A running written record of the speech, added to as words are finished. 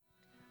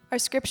Our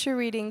scripture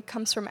reading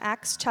comes from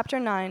Acts chapter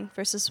 9,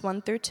 verses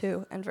 1 through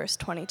 2 and verse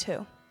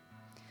 22.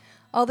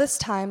 All this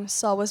time,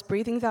 Saul was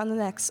breathing down the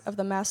necks of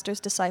the master's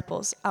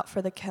disciples out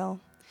for the kill.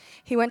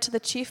 He went to the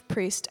chief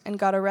priest and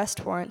got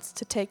arrest warrants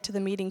to take to the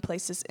meeting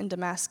places in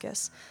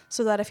Damascus,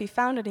 so that if he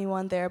found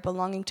anyone there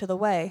belonging to the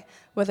way,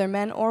 whether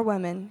men or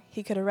women,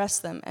 he could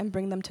arrest them and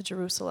bring them to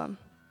Jerusalem.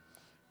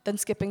 Then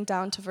skipping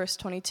down to verse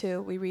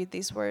 22, we read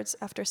these words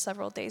after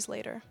several days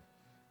later.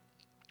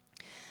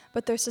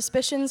 But their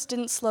suspicions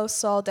didn't slow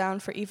Saul down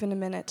for even a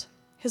minute.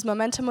 His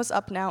momentum was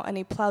up now, and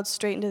he plowed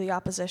straight into the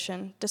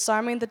opposition,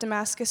 disarming the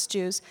Damascus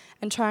Jews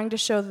and trying to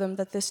show them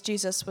that this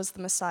Jesus was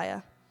the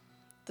Messiah.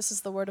 This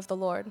is the word of the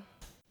Lord.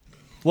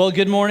 Well,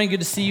 good morning. Good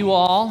to see you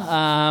all.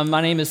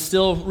 My name is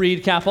still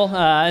Reed Capel,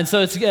 and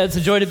so it's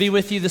a joy to be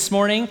with you this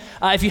morning.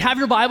 If you have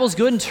your Bibles,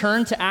 go ahead and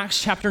turn to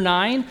Acts chapter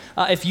 9.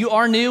 If you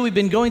are new, we've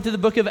been going through the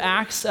book of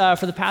Acts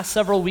for the past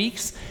several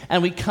weeks,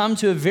 and we come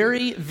to a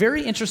very,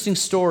 very interesting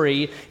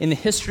story in the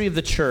history of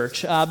the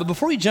church. But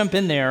before we jump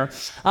in there,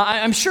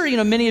 I'm sure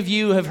many of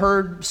you have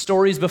heard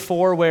stories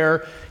before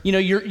where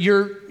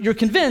you're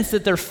convinced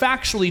that they're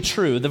factually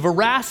true. The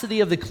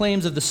veracity of the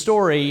claims of the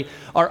story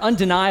are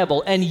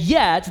undeniable, and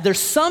yet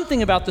there's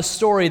something about the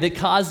story that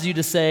causes you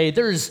to say,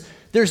 there's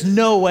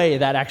no way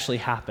that actually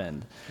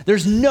happened.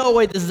 There's no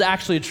way this is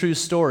actually a true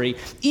story,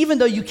 even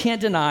though you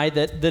can't deny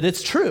that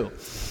it's true.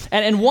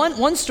 And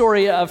one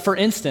story, for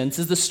instance,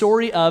 is the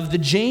story of the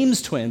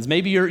James twins.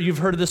 Maybe you've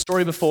heard of this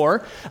story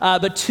before,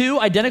 but two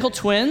identical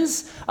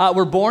twins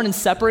were born and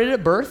separated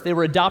at birth. They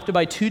were adopted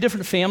by two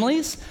different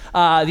families.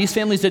 These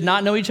families did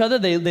not know each other.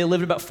 They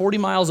lived about 40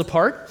 miles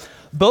apart.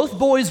 Both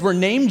boys were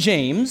named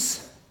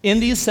James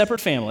in these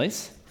separate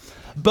families.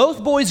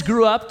 Both boys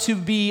grew up to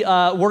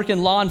work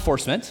in law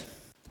enforcement.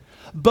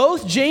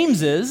 Both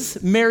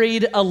Jameses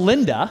married a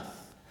Linda.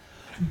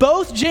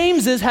 Both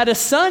Jameses had a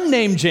son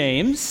named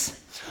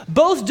James.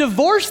 Both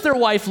divorced their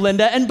wife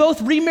Linda, and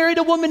both remarried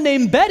a woman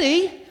named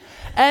Betty,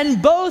 and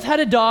both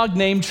had a dog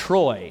named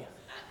Troy.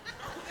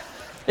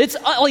 It's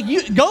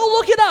go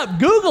look it up,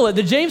 Google it,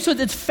 the James twins.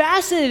 It's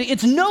fascinating.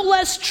 It's no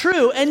less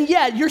true, and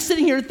yet you're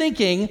sitting here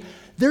thinking,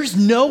 there's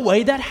no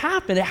way that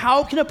happened.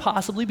 How can it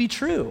possibly be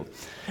true?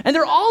 And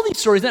there are all these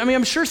stories. I mean,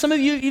 I'm sure some of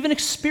you even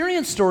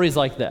experienced stories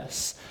like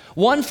this.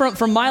 One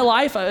from my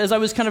life, as I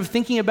was kind of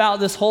thinking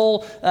about this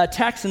whole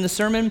text and the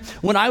sermon,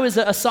 when I was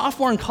a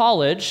sophomore in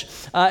college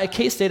at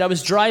K-State, I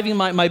was driving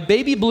my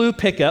baby blue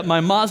pickup, my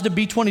Mazda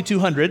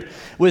B2200,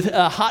 with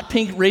hot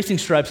pink racing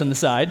stripes on the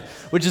side,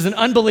 which is an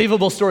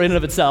unbelievable story in and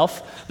of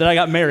itself, that I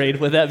got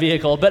married with that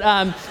vehicle. But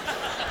I'm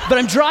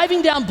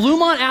driving down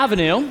Bluemont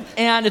Avenue,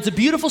 and it's a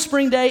beautiful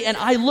spring day, and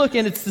I look,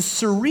 and it's this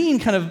serene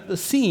kind of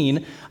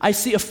scene. I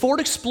see a Ford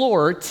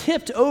Explorer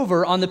tipped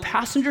over on the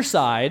passenger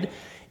side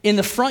in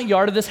the front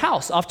yard of this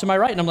house off to my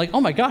right, and I'm like,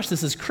 oh my gosh,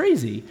 this is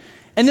crazy.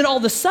 And then all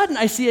of a sudden,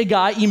 I see a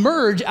guy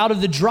emerge out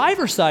of the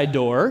driver's side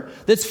door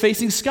that's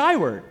facing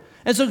skyward.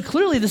 And so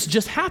clearly this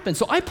just happened.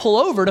 So I pull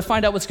over to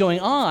find out what's going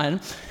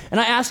on, and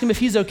I ask him if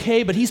he's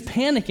okay, but he's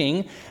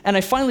panicking, and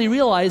I finally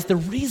realize the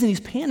reason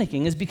he's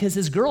panicking is because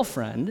his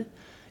girlfriend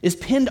is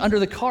pinned under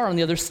the car on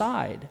the other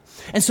side.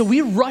 And so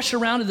we rush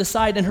around to the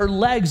side, and her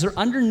legs are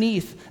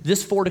underneath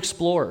this Ford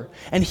Explorer.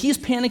 And he's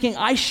panicking.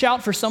 I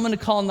shout for someone to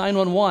call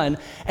 911,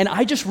 and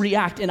I just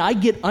react, and I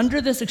get under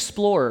this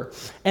Explorer,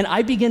 and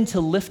I begin to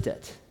lift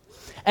it.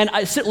 And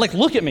I sit,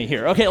 look at me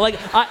here, okay?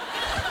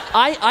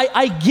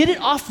 I get it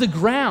off the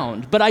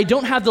ground, but I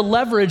don't have the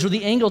leverage or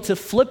the angle to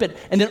flip it.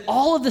 And then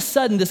all of a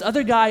sudden, this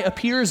other guy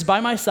appears by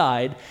my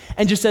side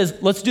and just says,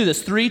 let's do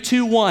this, 3,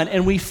 2, 1.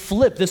 And we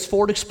flip this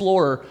Ford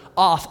Explorer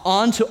off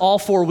onto all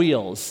four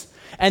wheels.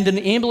 And then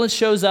the ambulance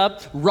shows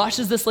up,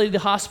 rushes this lady to the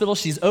hospital.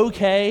 She's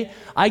okay.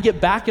 I get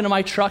back into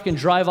my truck and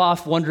drive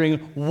off wondering,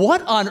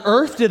 what on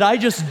earth did I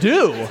just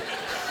do?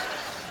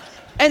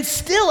 And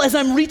still, as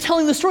I'm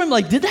retelling the story, I'm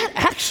like, did that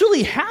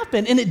actually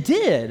happen? And it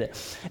did.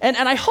 And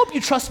I hope you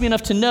trust me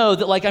enough to know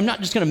that I'm not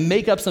just going to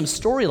make up some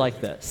story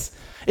like this.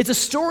 It's a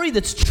story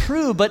that's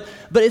true, but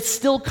it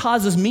still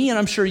causes me, and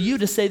I'm sure you,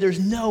 to say there's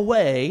no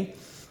way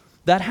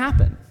that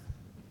happened.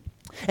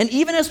 And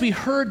even as we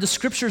heard the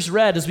scriptures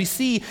read, as we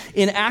see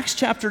in Acts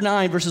chapter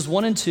 9, verses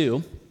 1 and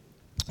 2,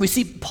 we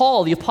see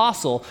Paul, the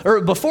apostle,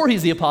 or before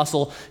he's the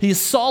apostle, he's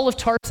Saul of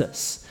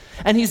Tarsus.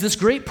 And he's this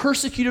great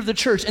persecutor of the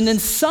church. And then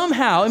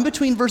somehow, in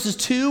between verses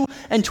 2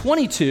 and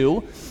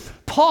 22,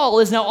 Paul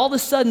is now all of a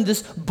sudden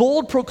this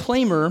bold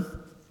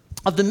proclaimer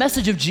of the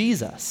message of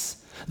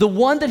Jesus, the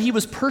one that he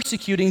was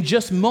persecuting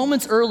just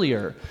moments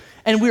earlier.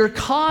 And we are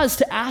caused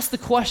to ask the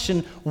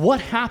question, what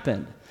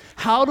happened?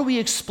 How do we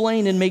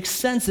explain and make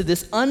sense of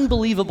this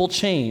unbelievable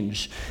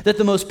change that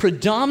the most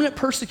predominant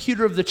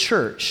persecutor of the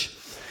church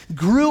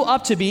grew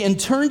up to be and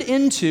turned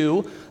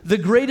into the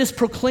greatest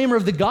proclaimer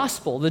of the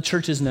gospel the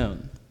church has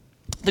known?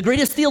 The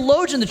greatest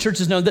theologian the church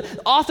has known,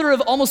 the author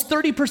of almost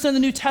 30% of the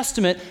New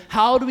Testament.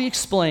 How do we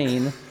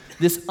explain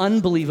this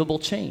unbelievable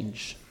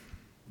change?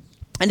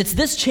 And it's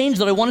this change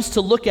that I want us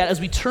to look at as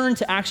we turn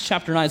to Acts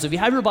chapter 9. So if you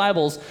have your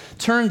Bibles,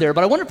 turn there.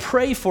 But I want to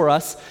pray for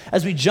us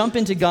as we jump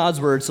into God's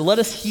word. So let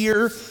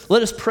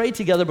us pray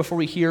together before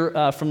we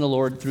hear from the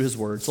Lord through his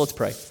word. So let's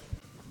pray.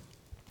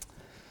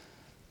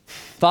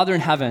 Father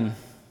in heaven,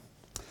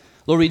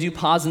 Lord, we do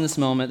pause in this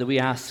moment that we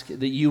ask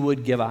that you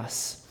would give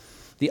us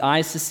the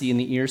eyes to see and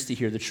the ears to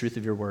hear the truth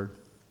of your word.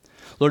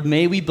 Lord,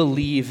 may we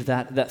believe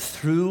that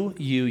through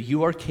you,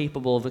 you are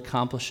capable of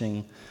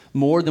accomplishing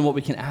more than what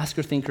we can ask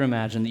or think or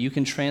imagine, that you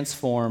can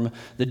transform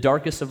the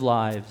darkest of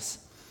lives,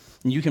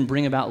 and you can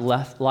bring about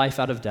life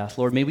out of death.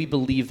 Lord, may we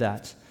believe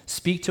that.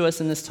 Speak to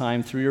us in this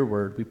time through your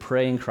word. We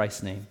pray in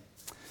Christ's name.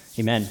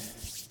 Amen.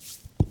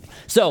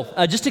 So,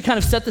 just to kind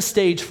of set the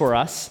stage for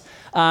us,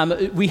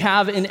 we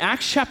have in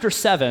Acts chapter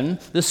 7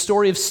 the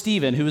story of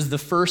Stephen, who was the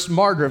first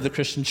martyr of the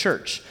Christian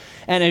church.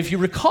 And if you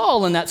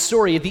recall in that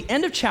story, at the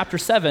end of chapter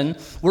 7,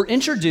 we're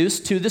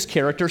introduced to this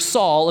character,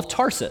 Saul of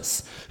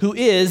Tarsus, who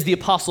is the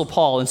Apostle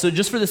Paul. And so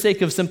just for the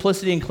sake of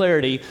simplicity and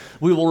clarity,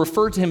 we will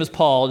refer to him as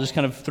Paul just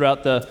kind of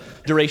throughout the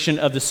duration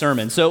of the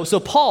sermon. So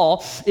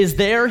Paul is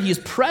there. He is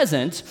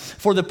present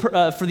for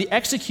the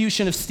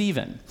execution of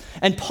Stephen.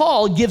 And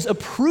Paul gives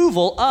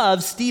approval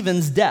of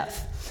Stephen's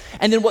death.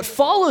 And then what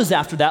follows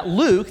after that,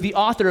 Luke, the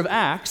author of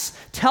Acts,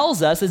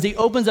 tells us as he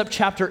opens up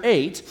chapter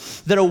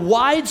 8 that a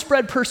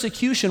widespread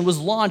persecution was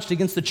launched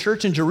against the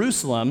church in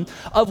Jerusalem,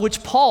 of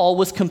which Paul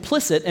was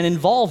complicit and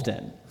involved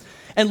in.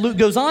 And Luke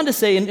goes on to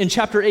say in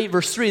chapter 8,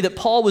 verse 3, that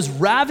Paul was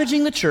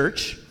ravaging the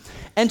church,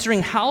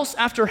 entering house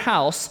after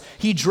house.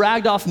 He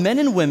dragged off men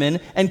and women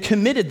and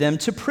committed them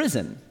to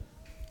prison.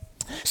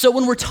 So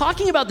when we're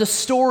talking about the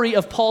story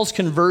of Paul's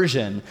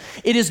conversion,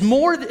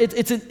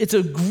 it's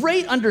a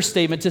great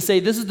understatement to say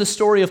this is the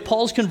story of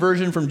Paul's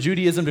conversion from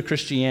Judaism to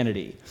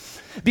Christianity.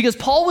 Because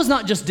Paul was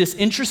not just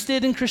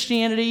disinterested in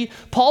Christianity.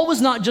 Paul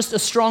was not just a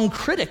strong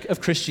critic of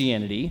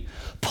Christianity.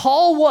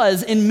 Paul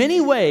was, in many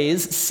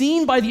ways,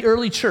 seen by the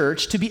early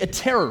church to be a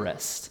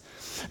terrorist.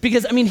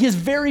 Because, his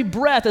very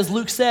breath, as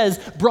Luke says,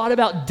 brought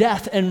about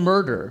death and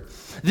murder.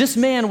 This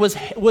man was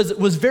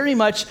very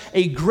much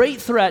a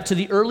great threat to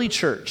the early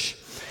church.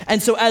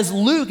 And so as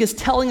Luke is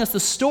telling us the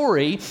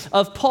story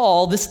of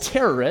Paul, this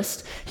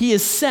terrorist, he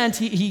is sent,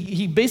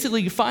 he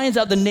basically finds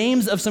out the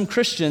names of some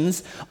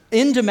Christians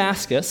in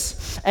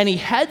Damascus, and he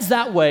heads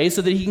that way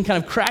so that he can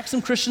kind of crack some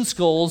Christian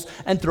skulls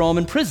and throw them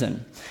in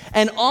prison.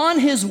 And on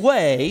his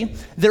way,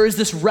 there is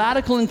this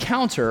radical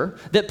encounter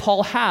that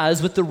Paul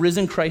has with the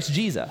risen Christ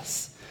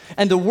Jesus.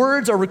 And the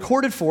words are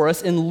recorded for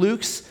us in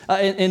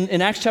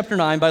in Acts chapter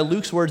 9 by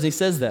Luke's words, and he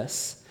says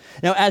this.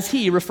 Now, as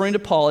he, referring to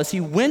Paul, as he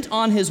went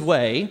on his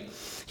way,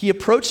 he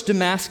approached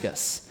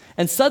Damascus,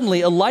 and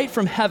suddenly a light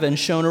from heaven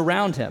shone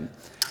around him.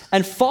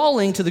 And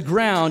falling to the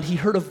ground, he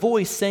heard a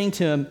voice saying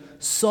to him,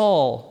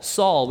 Saul,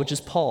 Saul, which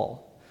is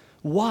Paul,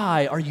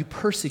 why are you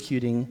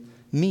persecuting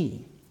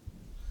me?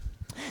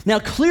 Now,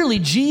 clearly,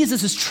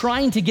 Jesus is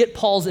trying to get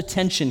Paul's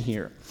attention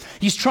here.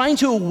 He's trying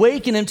to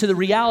awaken him to the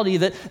reality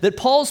that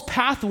Paul's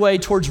pathway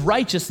towards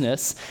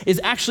righteousness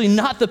is actually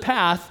not the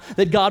path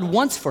that God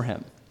wants for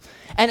him.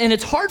 And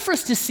it's hard for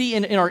us to see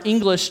in our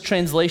English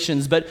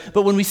translations, but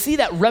when we see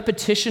that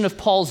repetition of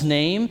Paul's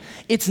name,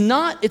 it's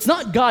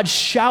not God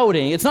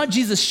shouting. It's not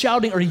Jesus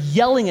shouting or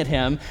yelling at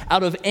him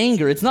out of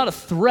anger. It's not a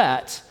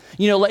threat.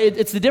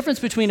 It's the difference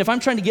between if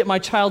I'm trying to get my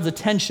child's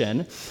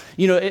attention,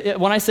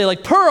 when I say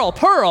like, Pearl,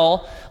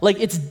 Pearl,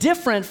 it's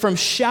different from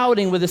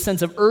shouting with a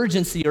sense of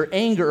urgency or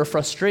anger or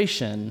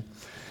frustration.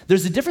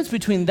 There's a difference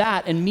between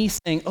that and me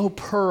saying, oh,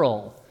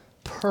 Pearl,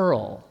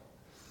 Pearl.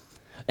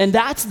 And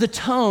that's the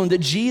tone that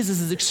Jesus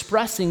is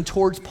expressing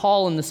towards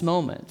Paul in this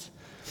moment.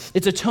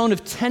 It's a tone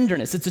of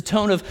tenderness. It's a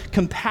tone of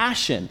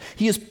compassion.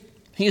 He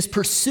is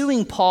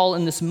pursuing Paul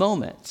in this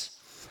moment.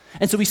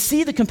 And so we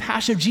see the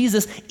compassion of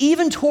Jesus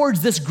even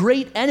towards this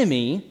great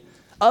enemy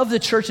of the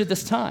church at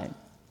this time.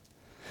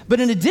 But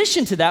in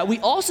addition to that, we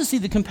also see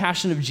the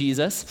compassion of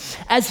Jesus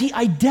as he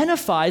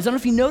identifies, I don't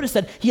know if you noticed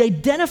that, he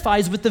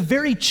identifies with the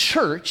very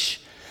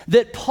church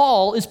that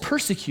Paul is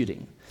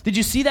persecuting. Did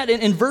you see that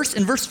in verse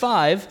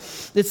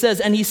 5? It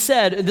says, and he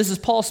said, this is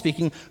Paul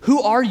speaking,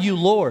 who are you,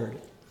 Lord?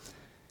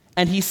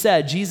 And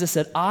Jesus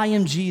said, I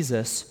am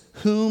Jesus,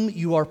 whom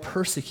you are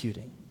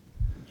persecuting.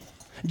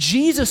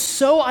 Jesus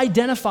so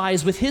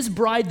identifies with his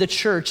bride, the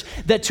church,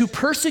 that to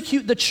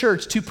persecute the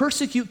church, to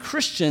persecute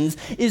Christians,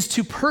 is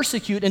to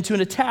persecute and to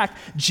attack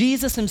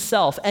Jesus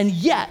himself. And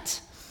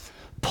yet,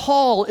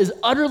 Paul is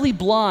utterly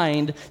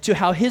blind to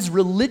how his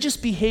religious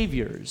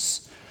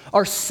behaviors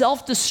are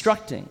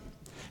self-destructing,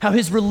 how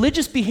his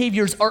religious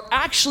behaviors are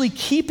actually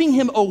keeping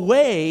him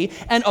away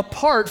and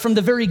apart from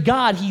the very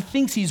God he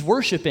thinks he's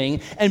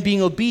worshiping and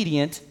being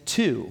obedient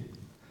to.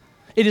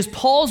 It is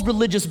Paul's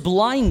religious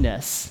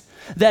blindness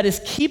that is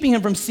keeping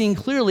him from seeing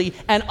clearly.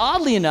 And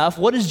oddly enough,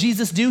 what does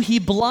Jesus do? He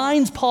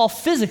blinds Paul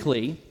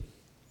physically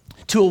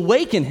to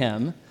awaken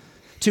him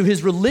to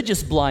his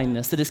religious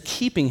blindness that is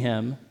keeping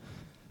him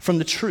from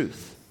the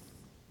truth.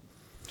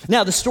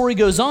 Now, the story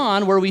goes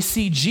on where we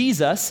see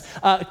Jesus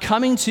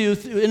coming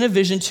in a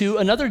vision to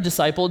another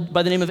disciple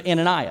by the name of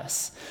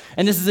Ananias.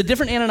 And this is a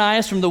different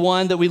Ananias from the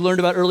one that we learned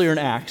about earlier in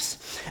Acts.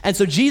 And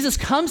so Jesus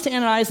comes to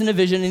Ananias in a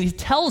vision and he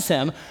tells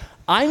him,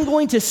 I'm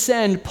going to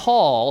send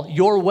Paul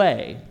your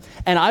way,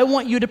 and I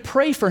want you to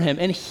pray for him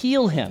and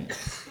heal him.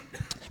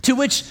 To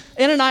which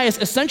Ananias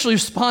essentially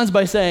responds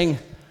by saying,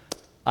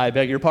 I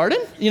beg your pardon?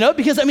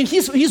 Because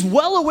he's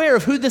well aware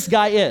of who this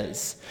guy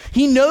is.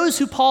 He knows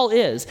who Paul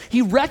is.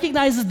 He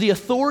recognizes the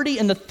authority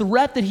and the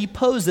threat that he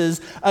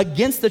poses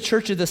against the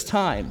church at this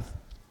time.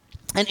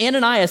 And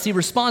Ananias, he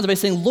responds by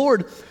saying,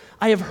 Lord,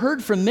 I have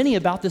heard from many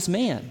about this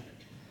man,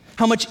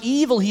 how much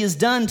evil he has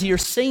done to your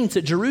saints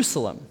at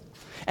Jerusalem.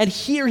 And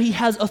here he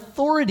has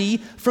authority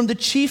from the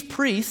chief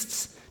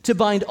priests to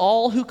bind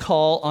all who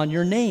call on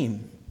your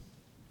name.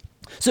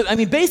 So,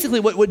 basically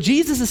what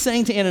Jesus is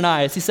saying to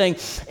Ananias, he's saying,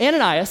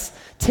 Ananias,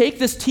 take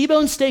this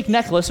T-bone steak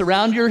necklace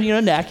around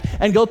your neck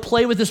and go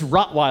play with this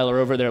Rottweiler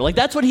over there. Like,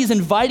 that's what he's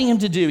inviting him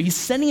to do. He's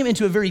sending him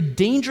into a very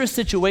dangerous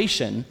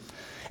situation.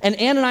 And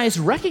Ananias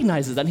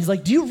recognizes that. And he's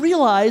like, do you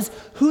realize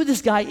who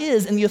this guy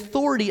is and the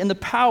authority and the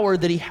power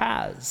that he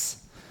has?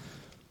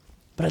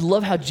 But I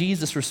love how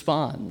Jesus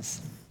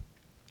responds.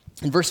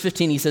 In verse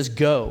 15, he says,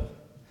 go,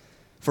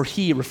 for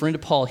he, referring to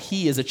Paul,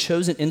 he is a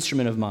chosen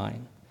instrument of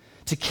mine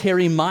to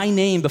carry my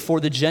name before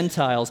the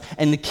Gentiles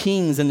and the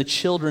kings and the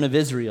children of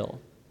Israel.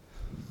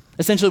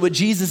 Essentially what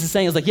Jesus is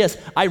saying is like, yes,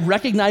 I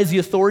recognize the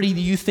authority that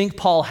you think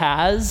Paul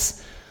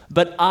has,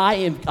 but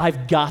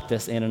I've got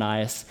this,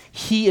 Ananias.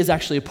 He is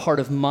actually a part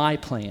of my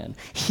plan.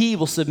 He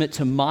will submit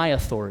to my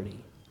authority.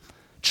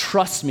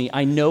 Trust me,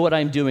 I know what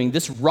I'm doing.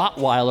 This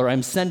Rottweiler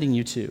I'm sending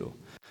you to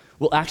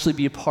will actually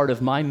be a part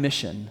of my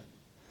mission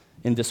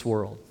in this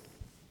world.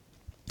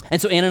 And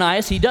so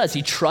Ananias,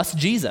 he trusts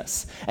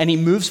Jesus, and he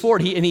moves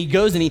forward, and he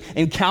goes and he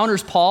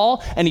encounters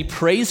Paul, and he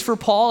prays for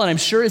Paul, and I'm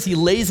sure as he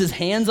lays his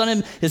hands on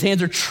him, his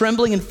hands are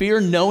trembling in fear,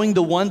 knowing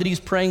the one that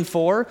he's praying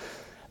for.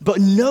 But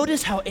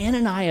notice how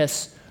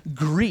Ananias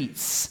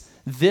greets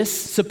this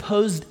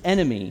supposed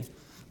enemy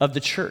of the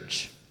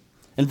church.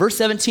 In verse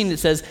 17 it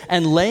says,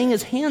 and laying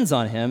his hands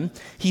on him,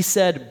 he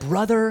said,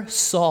 Brother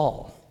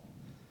Saul,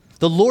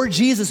 the Lord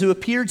Jesus, who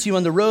appeared to you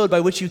on the road by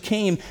which you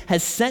came,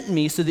 has sent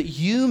me so that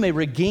you may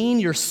regain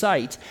your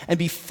sight and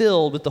be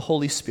filled with the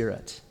Holy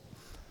Spirit.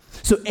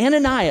 So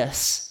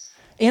Ananias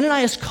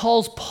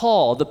calls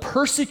Paul, the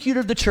persecutor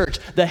of the church,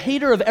 the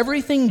hater of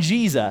everything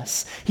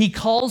Jesus, he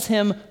calls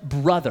him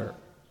brother.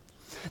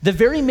 The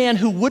very man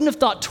who wouldn't have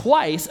thought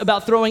twice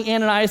about throwing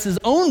Ananias'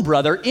 own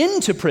brother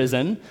into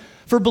prison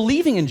for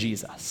believing in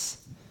Jesus.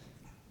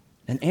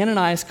 And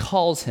Ananias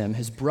calls him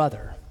his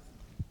brother.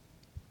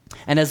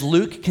 And as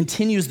Luke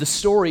continues the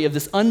story of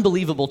this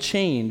unbelievable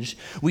change,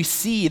 we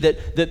see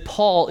that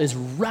Paul is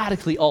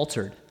radically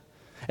altered.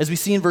 As we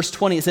see in verse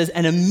 20, it says,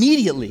 and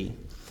immediately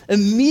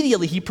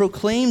he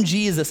proclaimed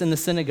Jesus in the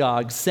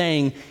synagogue,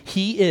 saying,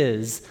 he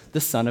is the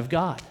Son of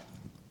God.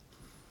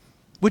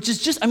 Which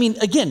is just,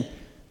 again,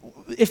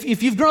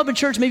 if you've grown up in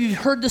church, maybe you've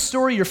heard this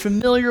story, you're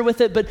familiar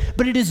with it, but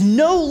it is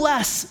no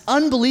less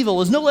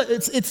unbelievable.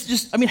 It's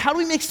just, how do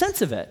we make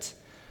sense of it?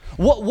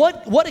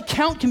 What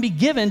account can be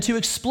given to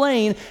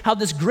explain how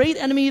this great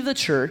enemy of the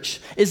church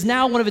is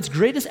now one of its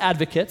greatest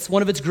advocates,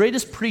 one of its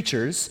greatest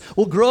preachers,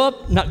 will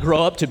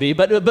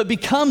but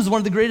becomes one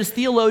of the greatest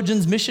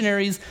theologians,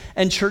 missionaries,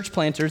 and church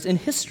planters in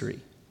history?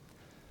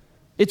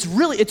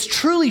 It's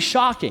truly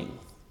shocking.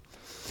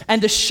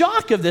 And the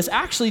shock of this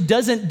actually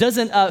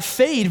doesn't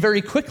fade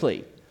very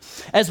quickly.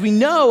 As we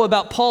know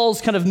about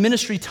Paul's kind of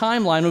ministry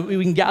timeline,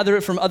 we can gather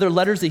it from other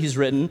letters that he's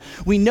written,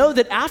 we know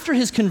that after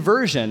his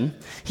conversion,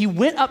 he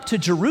went up to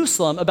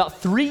Jerusalem about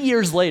 3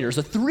 years later.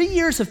 So 3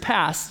 years have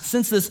passed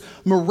since this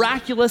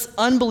miraculous,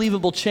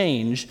 unbelievable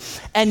change,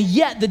 and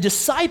yet the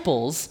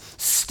disciples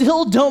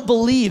still don't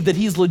believe that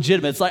he's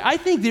legitimate. It's like, I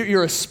think that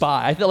you're a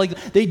spy. I feel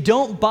like they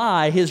don't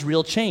buy his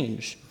real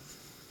change.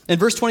 In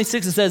verse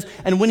 26, it says,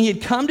 and when he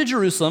had come to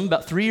Jerusalem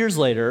about 3 years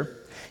later,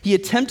 he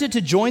attempted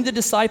to join the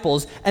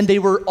disciples, and they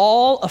were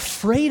all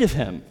afraid of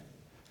him.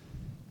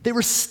 They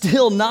were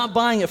still not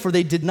buying it, for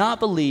they did not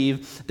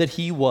believe that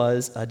he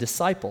was a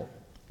disciple.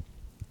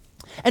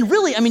 And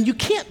really, you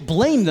can't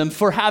blame them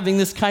for having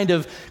this kind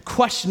of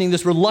questioning,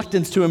 this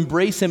reluctance to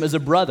embrace him as a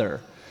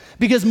brother.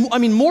 Because,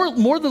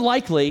 more than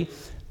likely,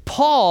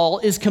 Paul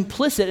is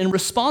complicit and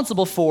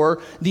responsible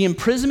for the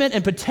imprisonment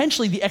and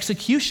potentially the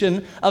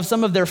execution of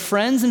some of their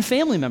friends and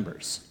family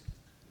members.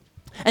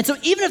 And so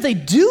even if they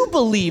do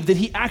believe that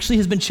he actually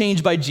has been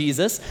changed by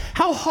Jesus,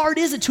 how hard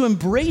is it to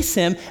embrace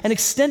him and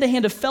extend a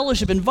hand of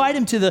fellowship, invite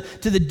him to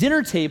the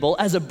dinner table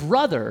as a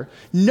brother,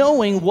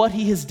 knowing what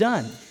he has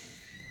done?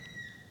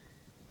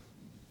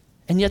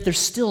 And yet there's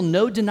still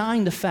no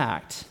denying the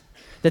fact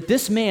that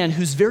this man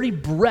whose very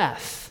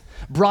breath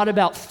brought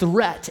about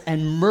threat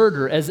and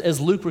murder, as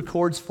Luke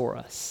records for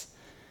us,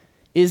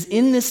 is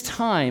in this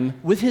time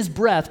with his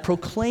breath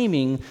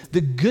proclaiming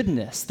the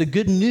goodness, the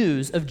good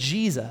news of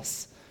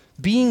Jesus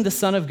being the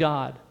Son of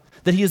God,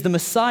 that he is the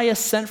Messiah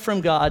sent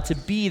from God to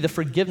be the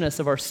forgiveness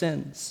of our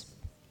sins.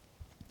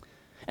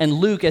 And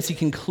Luke, as he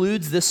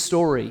concludes this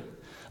story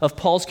of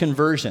Paul's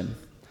conversion,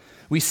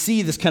 we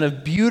see this kind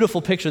of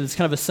beautiful picture that's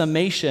kind of a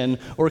summation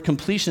or a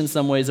completion in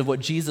some ways of what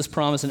Jesus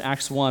promised in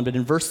Acts 1. But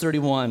in verse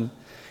 31,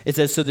 it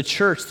says, "So the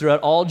church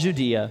throughout all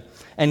Judea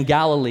and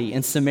Galilee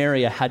and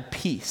Samaria had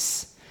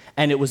peace,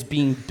 and it was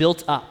being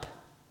built up.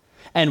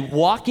 And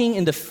walking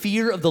in the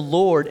fear of the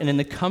Lord and in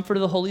the comfort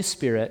of the Holy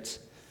Spirit,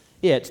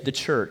 the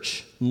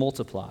church,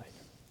 multiplied."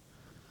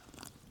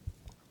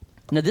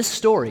 Now this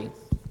story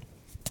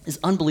is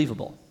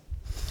unbelievable.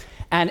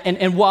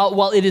 And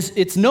while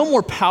it's no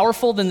more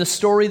powerful than the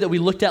story that we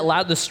looked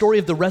at the story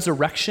of the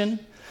resurrection,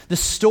 the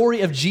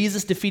story of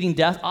Jesus defeating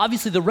death,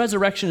 obviously the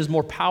resurrection is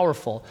more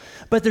powerful.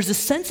 But there's a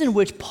sense in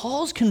which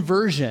Paul's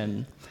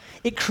conversion,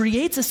 it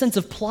creates a sense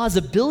of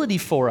plausibility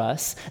for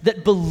us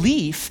that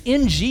belief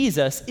in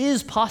Jesus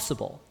is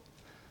possible.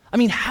 I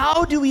mean,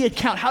 how do we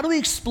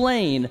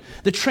explain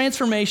the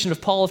transformation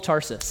of Paul of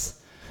Tarsus?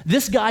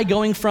 This guy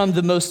going from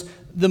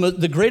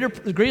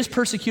the greatest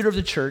persecutor of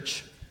the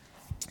church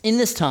in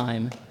this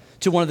time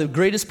to one of the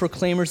greatest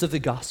proclaimers of the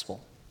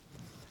gospel.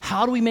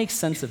 How do we make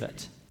sense of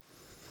it?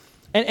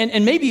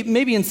 And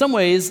maybe in some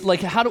ways,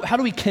 like how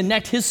do we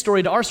connect his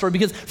story to our story?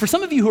 Because for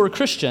some of you who are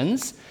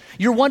Christians,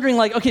 you're wondering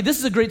like, okay, this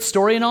is a great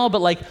story and all,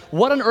 but like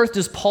what on earth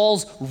does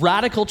Paul's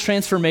radical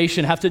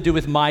transformation have to do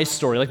with my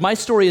story? Like my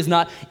story is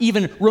not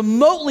even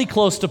remotely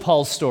close to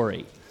Paul's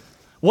story.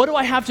 What do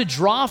I have to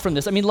draw from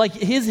this? I mean, like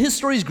his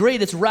story is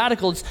great, it's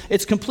radical,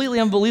 it's completely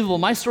unbelievable.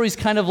 My story is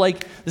kind of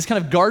like this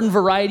kind of garden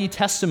variety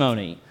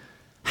testimony.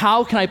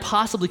 How can I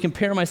possibly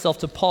compare myself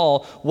to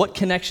Paul? What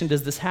connection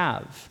does this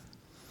have?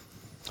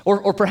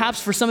 Or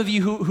perhaps for some of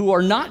you who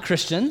are not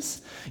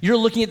Christians, you're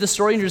looking at the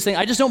story and you're saying,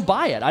 I just don't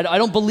buy it. I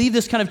don't believe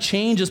this kind of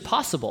change is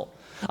possible.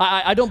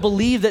 I don't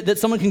believe that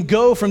someone can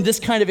go from this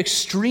kind of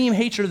extreme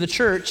hatred of the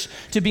church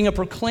to being a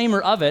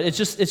proclaimer of it. It's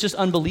just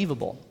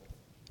unbelievable.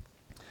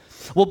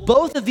 Well,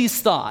 both of these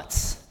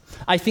thoughts,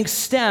 I think,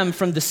 stem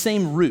from the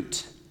same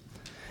root.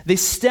 They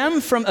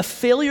stem from a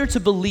failure to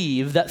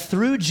believe that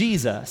through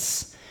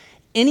Jesus,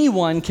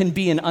 anyone can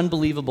be an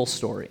unbelievable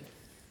story.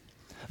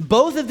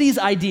 Both of these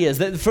ideas,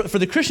 that for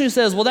the Christian who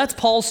says, well, that's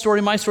Paul's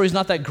story, my story is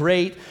not that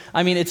great,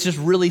 I mean, it's just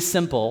really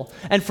simple.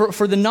 And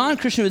for the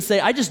non-Christian who would say,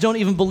 I just don't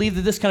even believe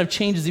that this kind of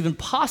change is even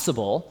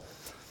possible,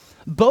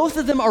 both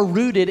of them are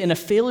rooted in a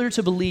failure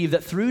to believe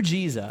that through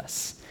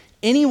Jesus,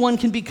 anyone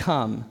can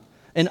become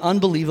an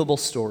unbelievable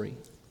story.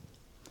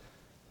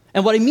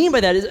 And what I mean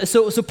by that is,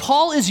 so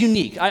Paul is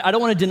unique. I don't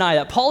want to deny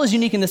that. Paul is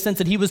unique in the sense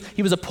that he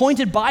was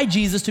appointed by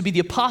Jesus to be the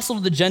apostle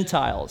of the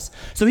Gentiles.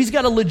 So he's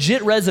got a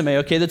legit resume,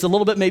 okay, that's a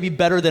little bit maybe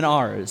better than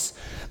ours.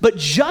 But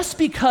just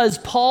because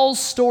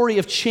Paul's story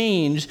of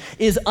change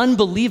is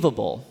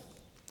unbelievable,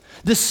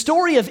 the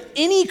story of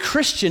any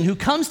Christian who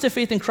comes to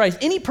faith in Christ,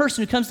 any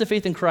person who comes to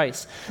faith in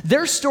Christ,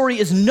 their story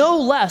is no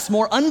less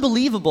more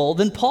unbelievable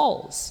than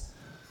Paul's.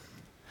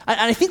 And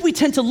I think we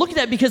tend to look at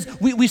that because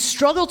we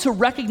struggle to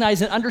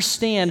recognize and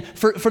understand,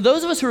 for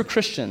those of us who are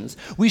Christians,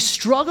 we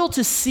struggle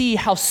to see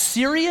how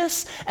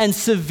serious and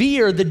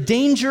severe the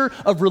danger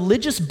of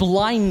religious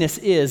blindness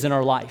is in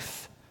our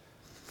life.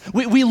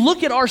 We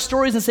look at our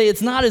stories and say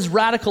it's not as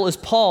radical as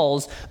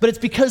Paul's, but it's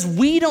because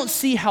we don't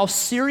see how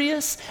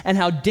serious and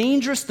how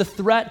dangerous the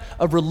threat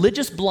of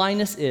religious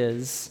blindness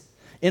is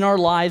in our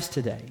lives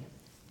today.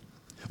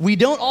 We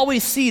don't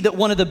always see that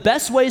one of the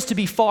best ways to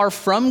be far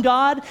from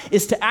God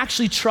is to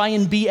actually try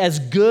and be as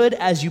good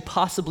as you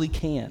possibly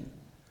can.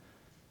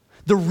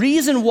 The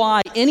reason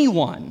why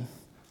anyone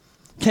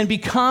can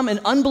become an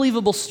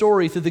unbelievable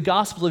story through the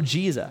gospel of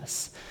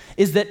Jesus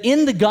is that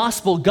in the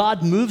gospel,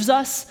 God moves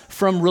us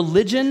from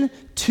religion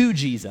to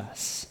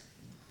Jesus.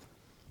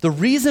 The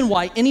reason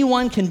why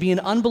anyone can be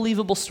an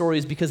unbelievable story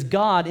is because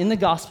God, in the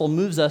gospel,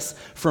 moves us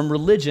from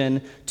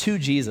religion to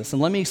Jesus.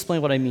 And let me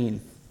explain what I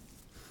mean.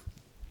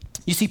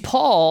 You see,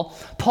 Paul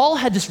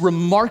had this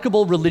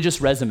remarkable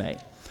religious resume.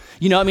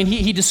 You know, I mean,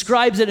 he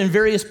describes it in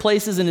various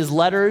places in his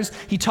letters.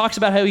 He talks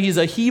about how he's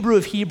a Hebrew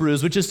of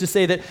Hebrews, which is to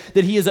say that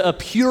he is a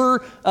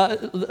pure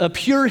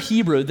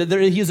Hebrew, that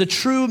he is a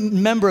true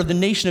member of the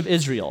nation of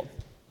Israel,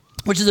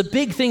 which is a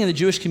big thing in the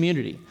Jewish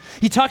community.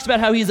 He talks about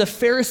how he's a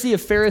Pharisee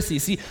of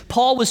Pharisees. See,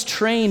 Paul was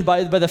trained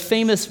by the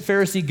famous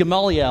Pharisee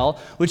Gamaliel,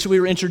 which we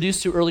were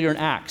introduced to earlier in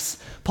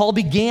Acts. Paul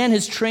began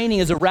his training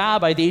as a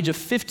rabbi at the age of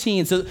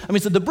 15. So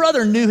the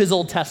brother knew his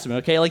Old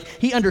Testament, okay? Like,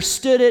 he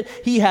understood it.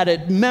 He had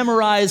it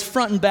memorized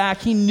front and back.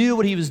 He knew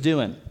what he was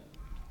doing.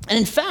 And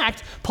in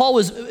fact, Paul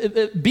was,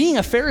 being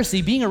a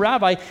Pharisee, being a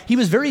rabbi, he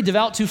was very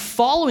devout to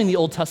following the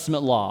Old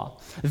Testament law,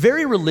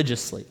 very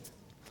religiously.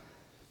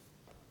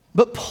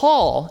 But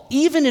Paul,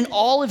 even in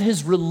all of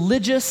his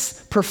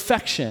religious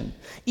perfection,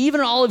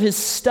 even in all of his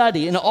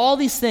study and all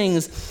these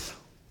things,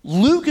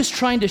 Luke is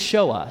trying to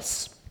show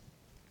us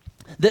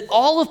that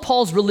all of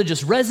Paul's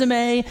religious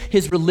resume,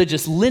 his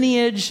religious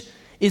lineage,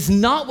 is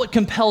not what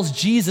compels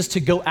Jesus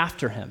to go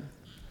after him.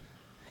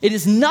 It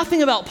is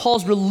nothing about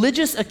Paul's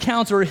religious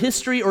accounts or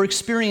history or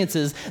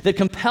experiences that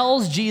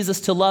compels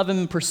Jesus to love him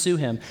and pursue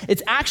him.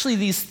 It's actually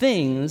these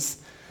things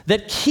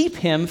that keep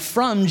him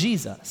from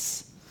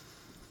Jesus.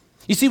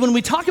 You see, when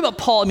we talk about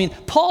Paul,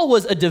 Paul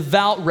was a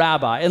devout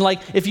rabbi. And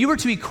if you were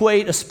to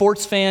equate a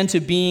sports fan to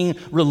being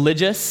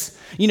religious,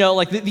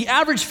 the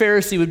average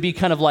Pharisee would be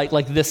kind of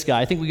like this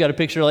guy. I think we got a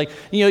picture,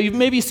 you've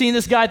maybe seen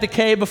this guy at the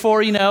Cave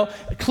before,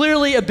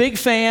 clearly a big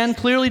fan,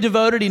 clearly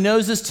devoted, he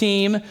knows his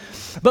team.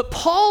 But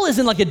Paul is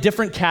in a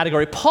different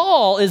category.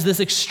 Paul is this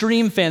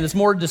extreme fan that's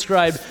more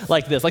described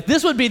like this.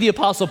 This would be the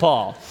Apostle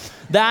Paul.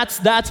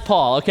 That's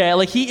Paul, okay?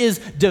 He is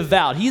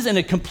devout. He's in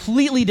a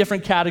completely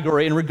different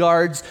category in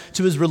regards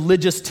to his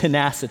religious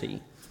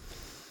tenacity.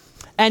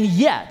 And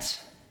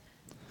yet,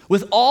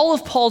 with all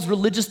of Paul's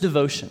religious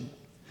devotion,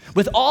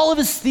 with all of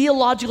his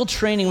theological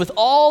training, with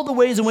all the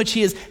ways in which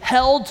he is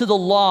held to the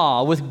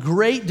law with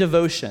great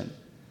devotion,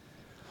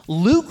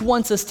 Luke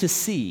wants us to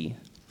see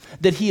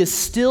that he is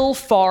still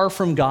far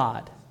from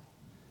God.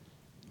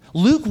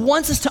 Luke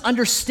wants us to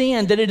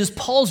understand that it is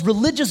Paul's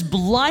religious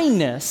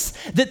blindness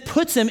that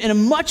puts him in a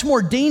much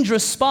more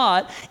dangerous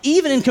spot,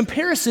 even in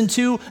comparison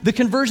to the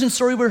conversion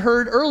story we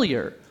heard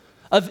earlier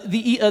of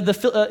the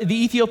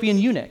Ethiopian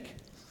eunuch.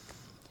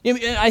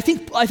 I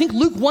think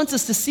Luke wants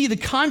us to see the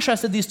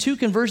contrast of these two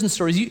conversion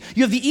stories. You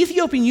have the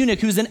Ethiopian eunuch,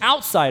 who's an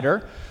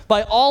outsider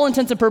by all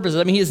intents and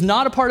purposes. He is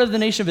not a part of the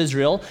nation of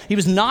Israel. He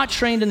was not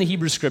trained in the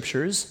Hebrew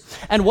Scriptures.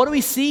 And what do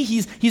we see?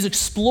 He's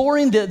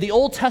exploring the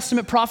Old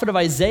Testament prophet of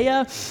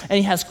Isaiah, and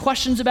he has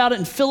questions about it,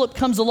 and Philip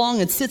comes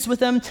along and sits with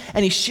him,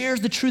 and he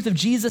shares the truth of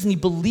Jesus, and he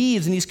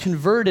believes, and he's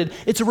converted.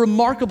 It's a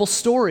remarkable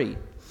story.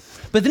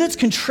 But then it's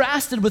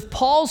contrasted with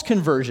Paul's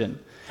conversion.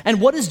 And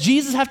what does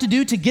Jesus have to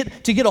do to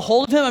get a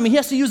hold of him? He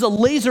has to use a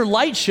laser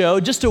light show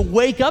just to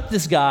wake up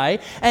this guy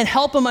and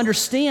help him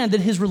understand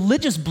that his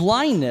religious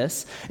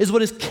blindness is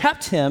what has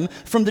kept him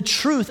from the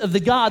truth of the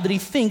God that he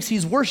thinks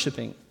he's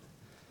worshiping.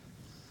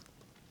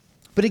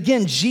 But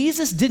again,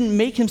 Jesus didn't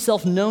make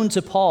himself known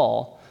to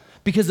Paul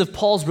because of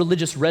Paul's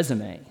religious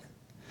resume,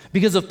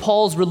 because of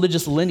Paul's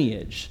religious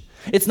lineage.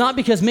 It's not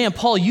because, man,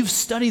 Paul, you've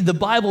studied the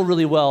Bible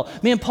really well.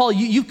 Man, Paul,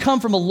 you come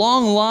from a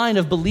long line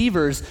of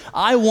believers.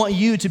 I want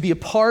you to be a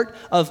part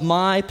of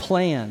my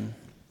plan.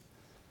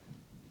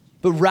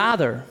 But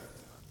rather,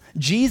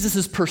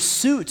 Jesus'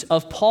 pursuit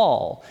of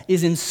Paul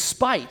is in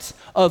spite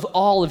of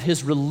all of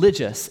his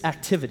religious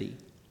activity.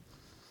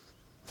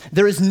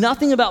 There is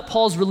nothing about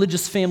Paul's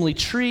religious family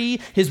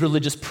tree, his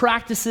religious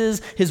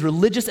practices, his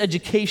religious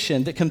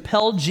education that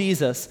compelled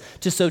Jesus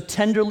to so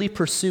tenderly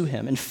pursue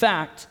him. In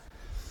fact,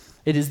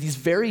 it is these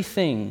very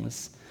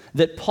things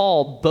that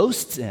Paul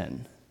boasts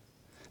in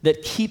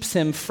that keeps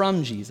him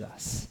from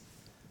Jesus.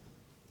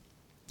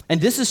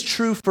 And this is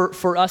true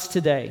for us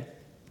today.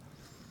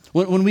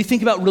 When we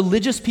think about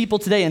religious people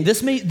today, and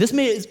this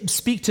may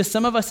speak to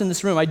some of us in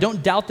this room, I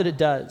don't doubt that it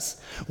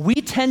does. We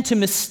tend to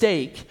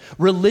mistake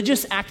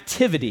religious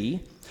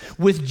activity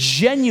with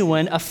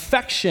genuine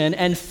affection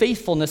and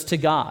faithfulness to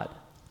God.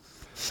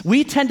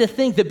 We tend to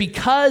think that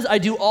because I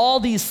do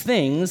all these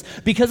things,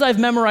 because I've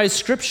memorized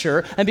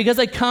Scripture, and because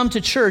I come to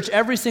church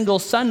every single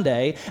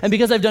Sunday, and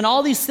because I've done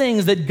all these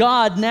things, that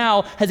God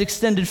now has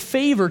extended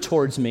favor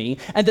towards me,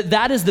 and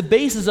that is the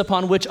basis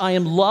upon which I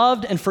am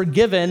loved and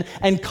forgiven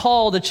and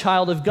called a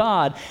child of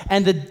God.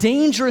 And the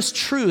dangerous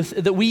truth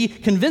that we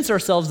convince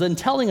ourselves in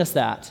telling us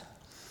that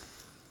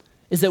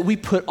is that we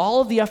put all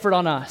of the effort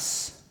on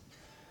us,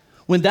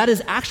 when that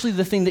is actually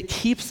the thing that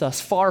keeps us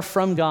far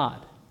from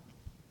God.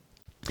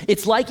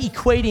 It's like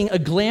equating a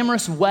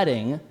glamorous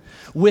wedding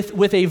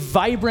with a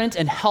vibrant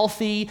and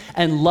healthy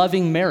and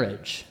loving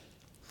marriage.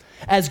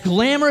 As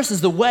glamorous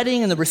as the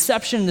wedding and the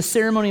reception and the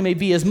ceremony may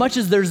be, as much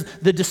as there's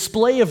the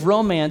display of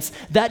romance,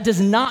 that does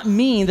not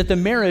mean that the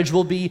marriage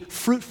will be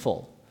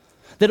fruitful.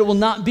 That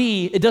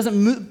it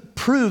doesn't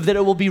prove that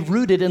it will be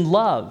rooted in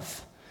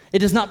love. It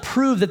does not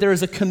prove that there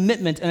is a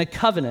commitment and a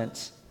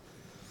covenant.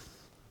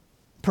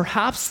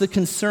 Perhaps the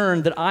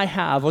concern that I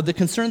have, or the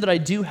concern that I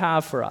do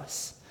have for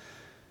us,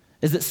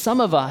 is that some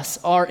of us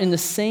are in the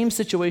same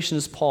situation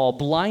as Paul,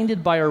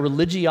 blinded by our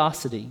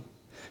religiosity,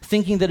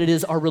 thinking that it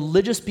is our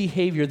religious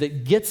behavior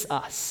that gets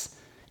us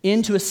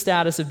into a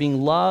status of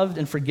being loved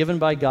and forgiven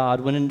by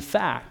God, when in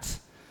fact,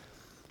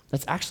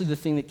 that's actually the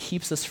thing that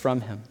keeps us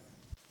from him.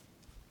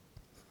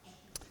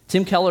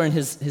 Tim Keller, in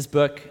his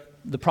book,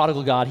 The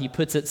Prodigal God, he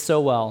puts it so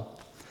well.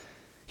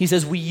 He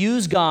says, we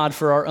use God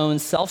for our own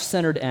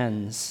self-centered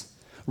ends,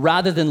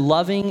 rather than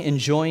loving,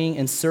 enjoying,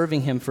 and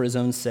serving him for his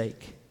own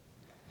sake.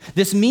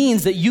 This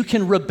means that you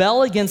can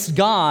rebel against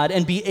God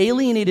and be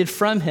alienated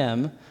from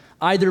him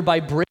either by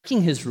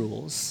breaking his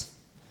rules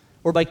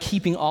or by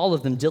keeping all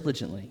of them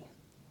diligently.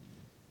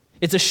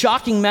 It's a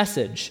shocking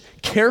message.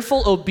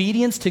 Careful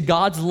obedience to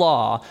God's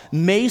law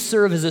may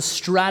serve as a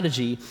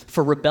strategy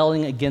for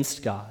rebelling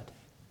against God.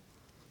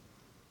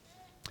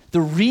 The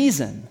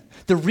reason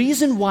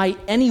why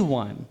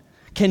anyone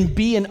can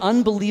be an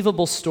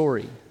unbelievable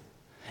story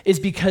is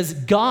because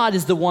God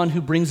is the one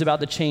who brings about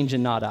the change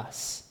and not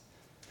us.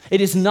 It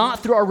is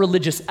not through our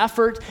religious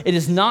effort. It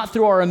is not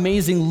through our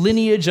amazing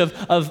lineage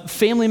of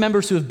family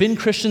members who have been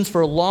Christians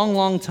for a long,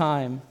 long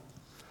time.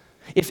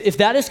 if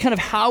that is kind of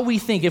how we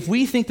think, if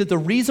we think that the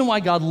reason why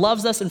God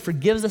loves us and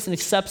forgives us and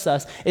accepts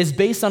us is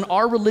based on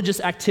our religious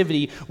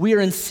activity, we are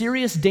in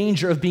serious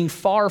danger of being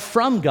far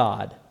from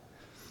God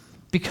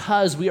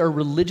because we are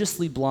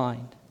religiously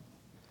blind.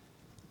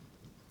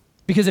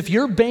 Because if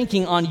you're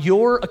banking on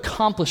your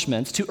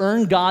accomplishments to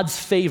earn God's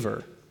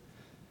favor,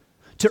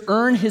 to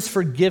earn his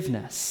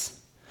forgiveness,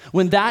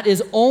 when that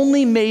is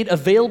only made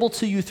available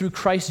to you through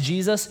Christ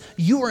Jesus,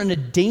 you are in a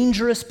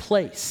dangerous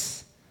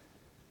place.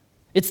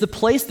 It's the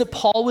place that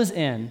Paul was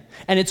in,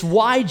 and it's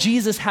why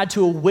Jesus had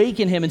to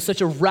awaken him in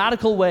such a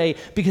radical way,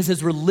 because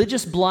his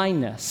religious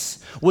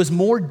blindness was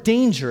more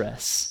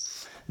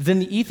dangerous than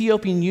the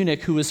Ethiopian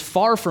eunuch who was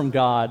far from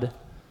God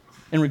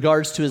in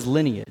regards to his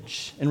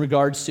lineage, in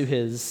regards to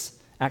his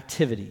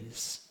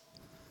activities.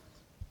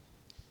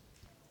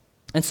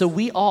 And so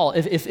we all,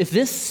 if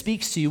this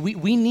speaks to you,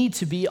 we need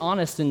to be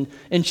honest in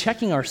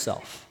checking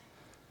ourselves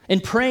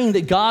and praying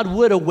that God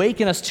would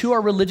awaken us to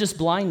our religious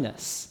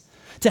blindness,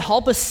 to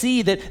help us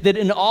see that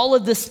in all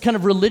of this kind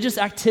of religious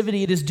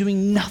activity, it is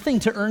doing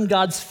nothing to earn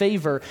God's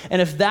favor. And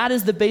if that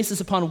is the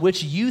basis upon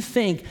which you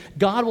think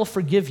God will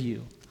forgive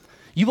you,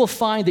 you will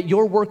find that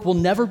your work will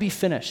never be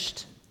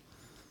finished.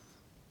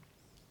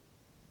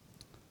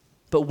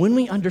 But when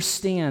we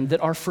understand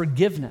that our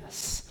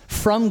forgiveness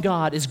from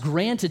God is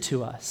granted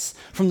to us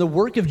from the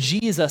work of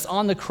Jesus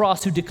on the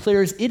cross, who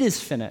declares it is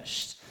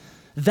finished,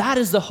 that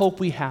is the hope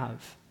we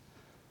have.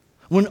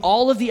 When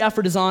all of the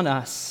effort is on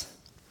us,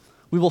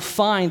 we will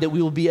find that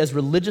we will be as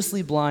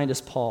religiously blind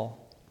as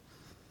Paul.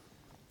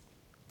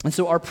 And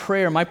so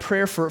my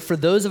prayer for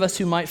those of us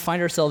who might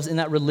find ourselves in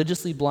that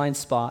religiously blind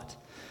spot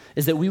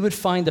is that we would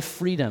find the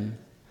freedom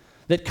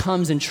that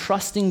comes in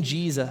trusting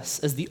Jesus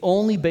as the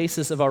only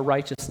basis of our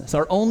righteousness,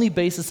 our only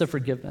basis of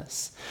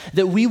forgiveness.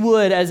 That we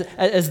would,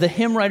 as the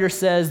hymn writer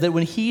says, that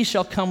when he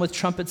shall come with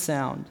trumpet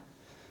sound,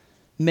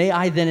 may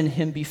I then in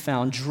him be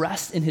found,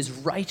 dressed in his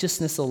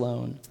righteousness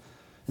alone.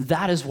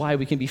 That is why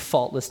we can be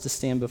faultless to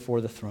stand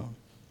before the throne.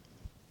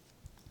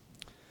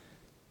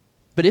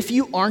 But if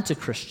you aren't a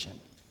Christian,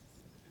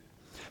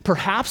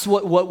 perhaps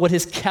what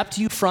has kept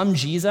you from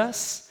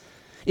Jesus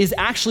is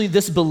actually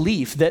this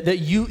belief that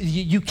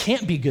you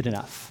can't be good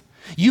enough.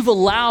 You've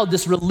allowed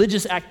this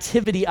religious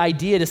activity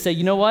idea to say,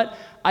 you know what,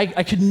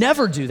 I could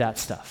never do that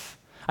stuff.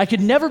 I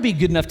could never be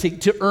good enough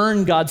to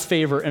earn God's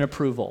favor and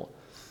approval.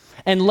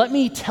 And let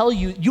me tell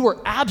you, you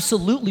are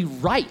absolutely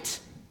right.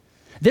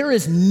 There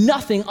is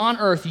nothing on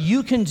earth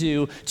you can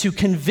do to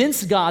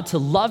convince God to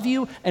love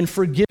you and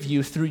forgive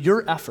you through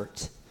your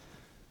effort.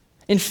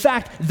 In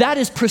fact, that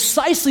is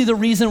precisely the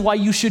reason why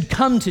you should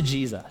come to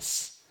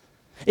Jesus.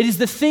 It is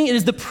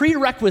the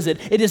prerequisite.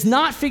 It is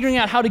not figuring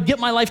out how to get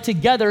my life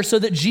together so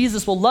that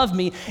Jesus will love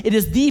me. It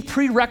is the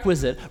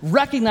prerequisite,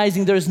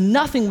 recognizing there's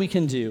nothing we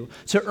can do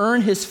to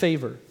earn his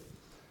favor.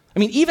 I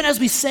mean, even as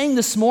we sang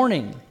this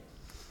morning,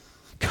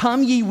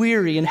 come ye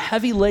weary and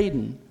heavy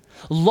laden,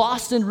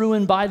 lost and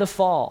ruined by the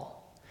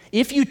fall.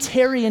 If you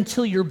tarry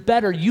until you're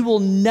better, you will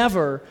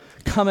never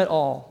come at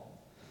all.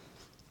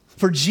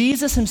 For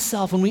Jesus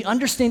himself, when we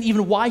understand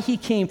even why he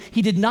came,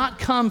 he did not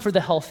come for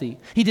the healthy.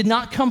 He did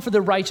not come for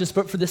the righteous,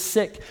 but for the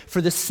sick,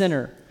 for the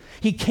sinner.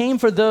 He came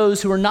for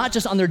those who are not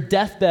just on their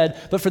deathbed,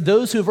 but for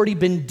those who have already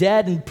been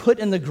dead and put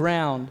in the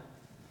ground.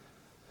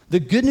 The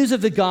good news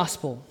of the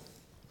gospel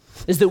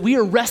is that we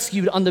are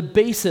rescued on the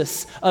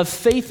basis of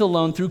faith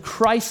alone, through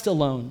Christ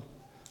alone.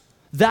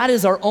 That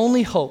is our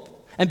only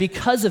hope. And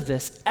because of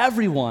this,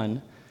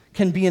 everyone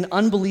can be an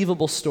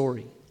unbelievable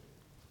story.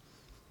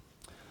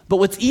 But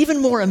what's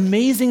even more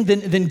amazing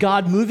than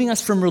God moving us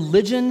from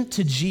religion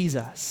to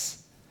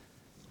Jesus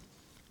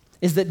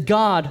is that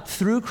God,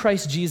 through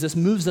Christ Jesus,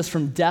 moves us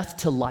from death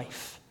to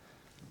life.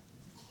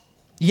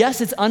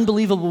 Yes, it's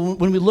unbelievable.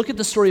 When we look at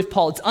the story of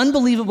Paul, it's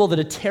unbelievable that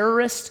a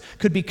terrorist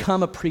could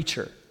become a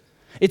preacher.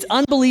 It's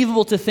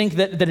unbelievable to think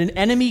that an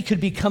enemy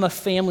could become a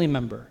family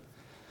member.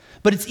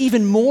 But it's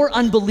even more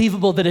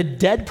unbelievable that a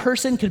dead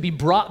person could be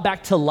brought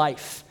back to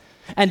life.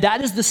 And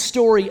that is the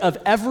story of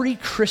every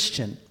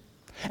Christian.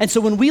 And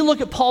so when we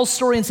look at Paul's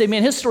story and say,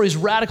 man, his story is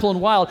radical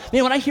and wild.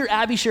 Man, when I hear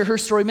Abby share her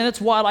story, man,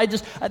 that's wild.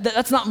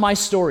 That's not my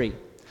story.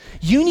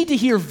 You need to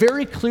hear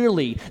very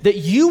clearly that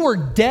you were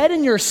dead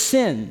in your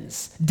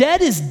sins.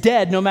 Dead is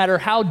dead, no matter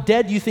how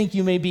dead you think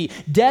you may be.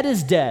 Dead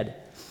is dead.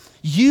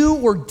 You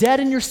were dead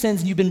in your sins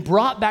and you've been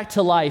brought back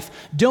to life.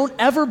 Don't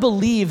ever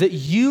believe that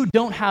you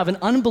don't have an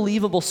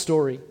unbelievable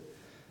story.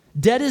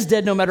 Dead is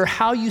dead, no matter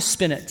how you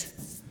spin it.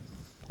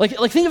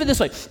 Like think of it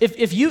this way.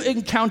 If you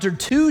encountered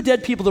two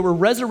dead people that were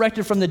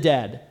resurrected from the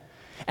dead,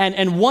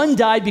 and one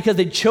died because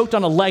they choked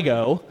on a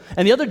Lego,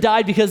 and the other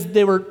died because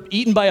they were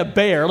eaten by a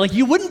bear, like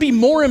you wouldn't be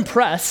more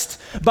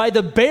impressed by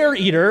the bear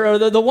eater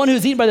or the one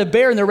who's eaten by the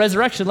bear in their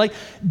resurrection. Like,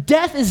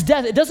 death is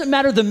death. It doesn't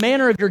matter the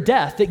manner of your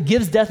death that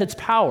gives death its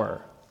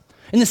power.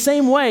 In the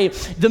same way,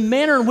 the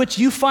manner in which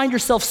you find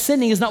yourself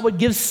sinning is not what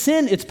gives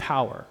sin its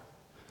power.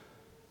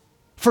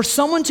 For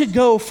someone to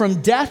go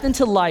from death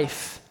into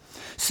life,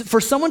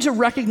 for someone to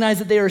recognize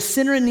that they are a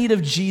sinner in need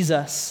of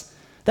Jesus,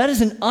 that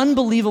is an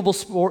unbelievable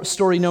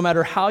story no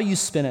matter how you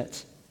spin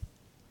it.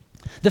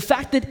 The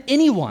fact that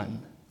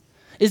anyone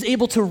is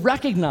able to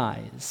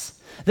recognize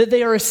that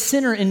they are a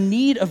sinner in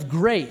need of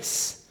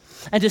grace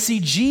and to see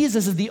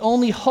Jesus as the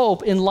only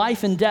hope in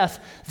life and death,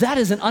 that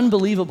is an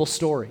unbelievable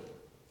story.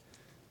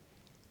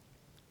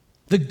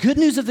 The good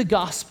news of the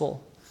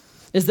gospel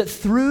is that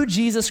through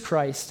Jesus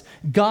Christ,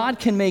 God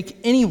can make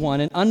anyone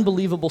an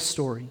unbelievable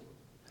story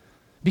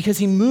because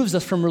he moves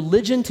us from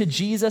religion to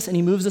Jesus and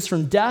he moves us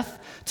from death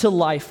to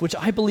life, which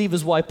I believe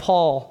is why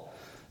Paul,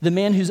 the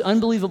man whose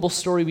unbelievable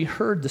story we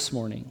heard this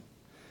morning,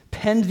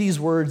 penned these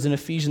words in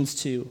Ephesians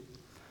 2.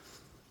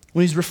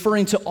 When he's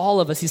referring to all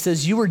of us, he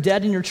says, "You were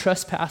dead in your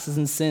trespasses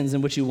and sins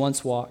in which you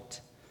once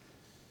walked.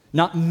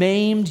 Not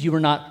maimed, you were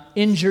not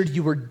injured,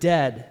 you were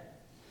dead.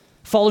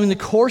 Following the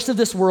course of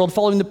this world,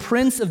 following the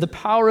prince of the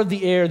power of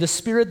the air, the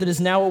spirit that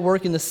is now at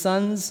work in the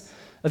sons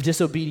of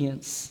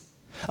disobedience,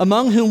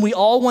 among whom we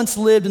all once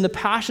lived in the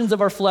passions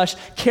of our flesh,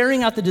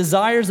 carrying out the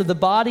desires of the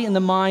body and the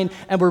mind,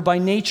 and were by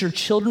nature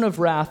children of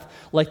wrath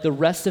like the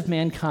rest of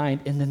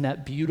mankind." And then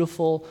that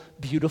beautiful,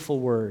 beautiful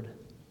word,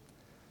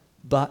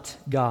 "But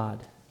God,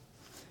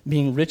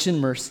 being rich in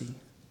mercy,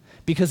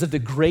 because of the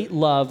great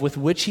love with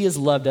which he has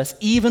loved us,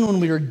 even when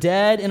we were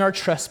dead in our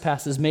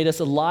trespasses, made us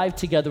alive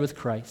together with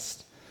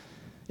Christ.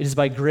 It is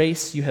by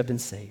grace you have been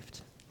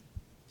saved."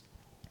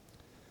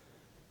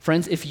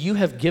 Friends, if you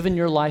have given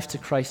your life to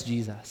Christ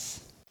Jesus,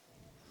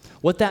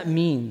 what that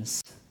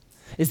means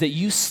is that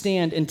you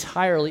stand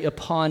entirely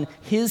upon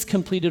his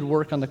completed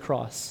work on the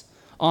cross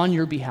on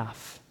your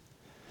behalf.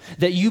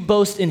 That you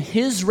boast in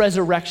his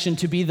resurrection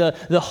to be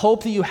the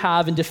hope that you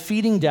have in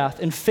defeating death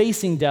and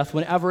facing death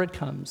whenever it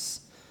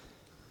comes.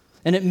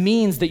 And it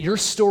means that your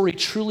story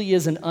truly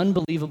is an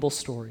unbelievable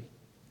story.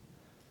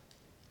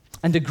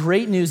 And the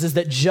great news is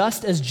that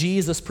just as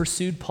Jesus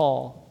pursued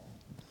Paul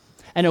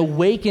and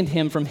awakened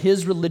him from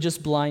his religious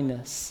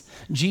blindness,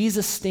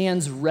 Jesus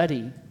stands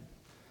ready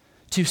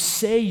to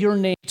say your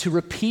name, to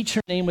repeat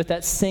your name with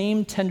that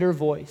same tender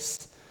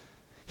voice.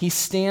 He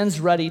stands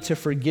ready to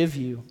forgive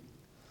you,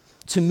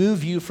 to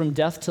move you from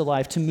death to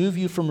life, to move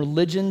you from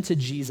religion to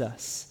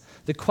Jesus.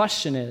 The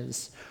question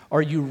is,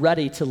 are you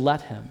ready to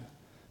let him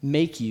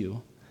make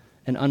you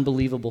an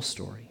unbelievable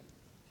story?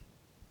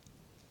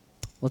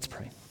 Let's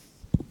pray.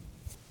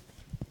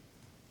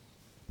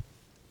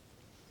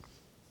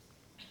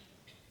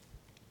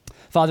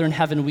 Father in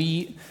heaven,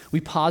 we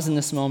pause in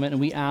this moment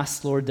and we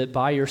ask, Lord, that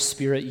by your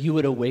Spirit you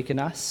would awaken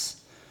us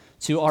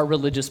to our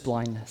religious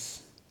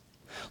blindness.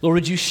 Lord,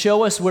 would you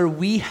show us where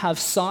we have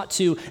sought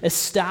to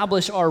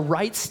establish our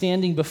right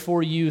standing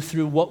before you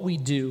through what we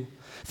do,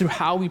 through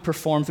how we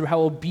perform, through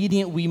how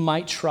obedient we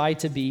might try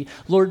to be.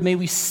 Lord, may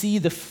we see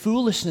the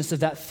foolishness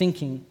of that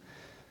thinking,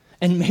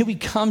 and may we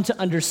come to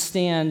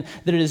understand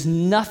that it is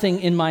nothing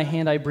in my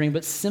hand I bring,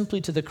 but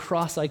simply to the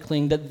cross I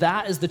cling,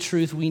 that is the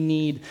truth we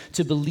need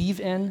to believe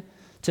in,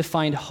 to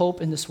find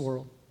hope in this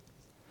world.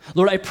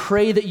 Lord, I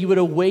pray that you would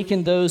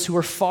awaken those who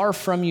are far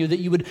from you, that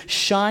you would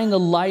shine the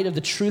light of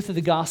the truth of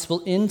the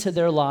gospel into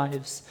their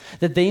lives,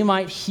 that they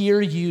might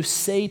hear you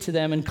say to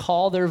them and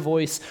call their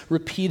voice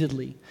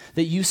repeatedly,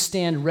 that you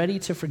stand ready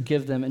to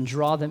forgive them and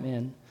draw them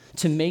in,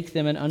 to make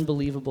them an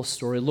unbelievable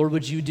story. Lord,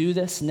 would you do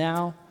this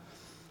now?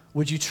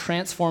 Would you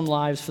transform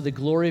lives for the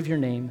glory of your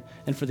name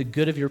and for the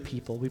good of your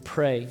people? We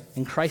pray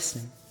in Christ's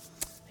name.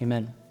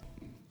 Amen.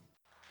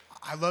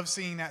 I love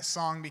singing that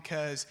song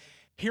because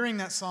hearing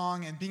that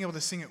song and being able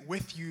to sing it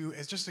with you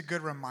is just a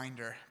good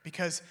reminder,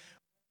 because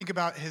think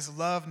about his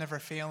love never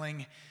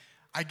failing.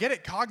 I get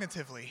it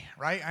cognitively,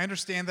 right? I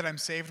understand that I'm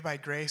saved by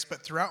grace,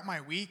 but throughout my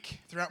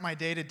week, throughout my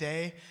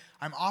day-to-day,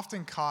 I'm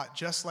often caught,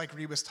 just like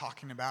Reed was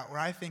talking about, where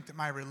I think that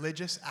my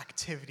religious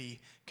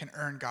activity can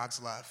earn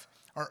God's love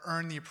or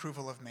earn the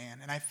approval of man.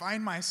 And I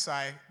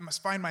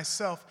must find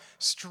myself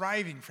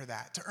striving for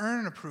that, to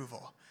earn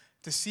approval,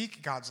 to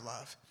seek God's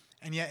love.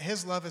 And yet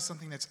his love is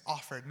something that's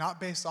offered, not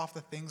based off the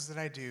things that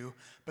I do,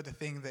 but the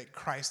thing that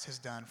Christ has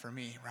done for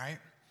me, right?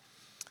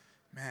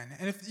 Man,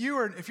 and if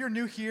you're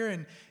new here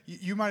and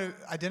you might have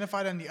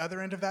identified on the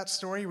other end of that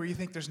story where you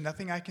think there's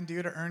nothing I can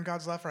do to earn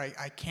God's love, or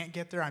I can't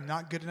get there, I'm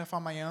not good enough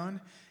on my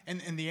own, and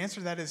the answer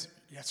to that is,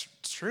 yes,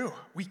 it's true,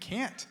 we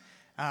can't.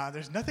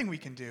 There's nothing we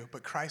can do,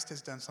 but Christ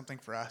has done something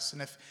for us.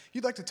 And if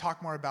you'd like to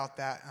talk more about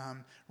that,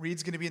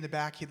 Reed's going to be in the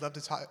back. He'd love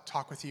to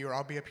talk with you, or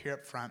I'll be up here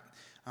up front.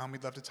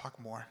 We'd love to talk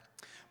more.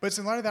 But it's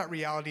in light of that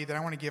reality that I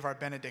want to give our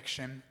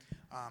benediction,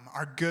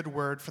 our good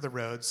word for the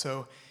road.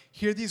 So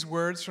hear these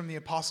words from the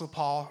Apostle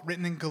Paul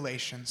written in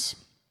Galatians.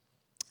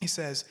 He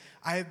says,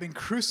 "I have been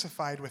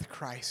crucified with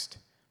Christ.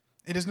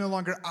 It is no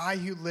longer I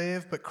who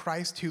live, but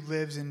Christ who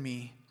lives in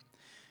me.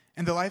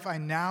 And the life I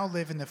now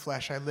live in the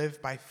flesh, I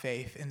live by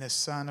faith in the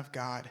Son of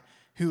God,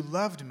 who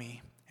loved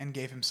me and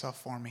gave himself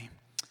for me."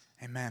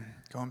 Amen.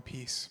 Go in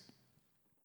peace.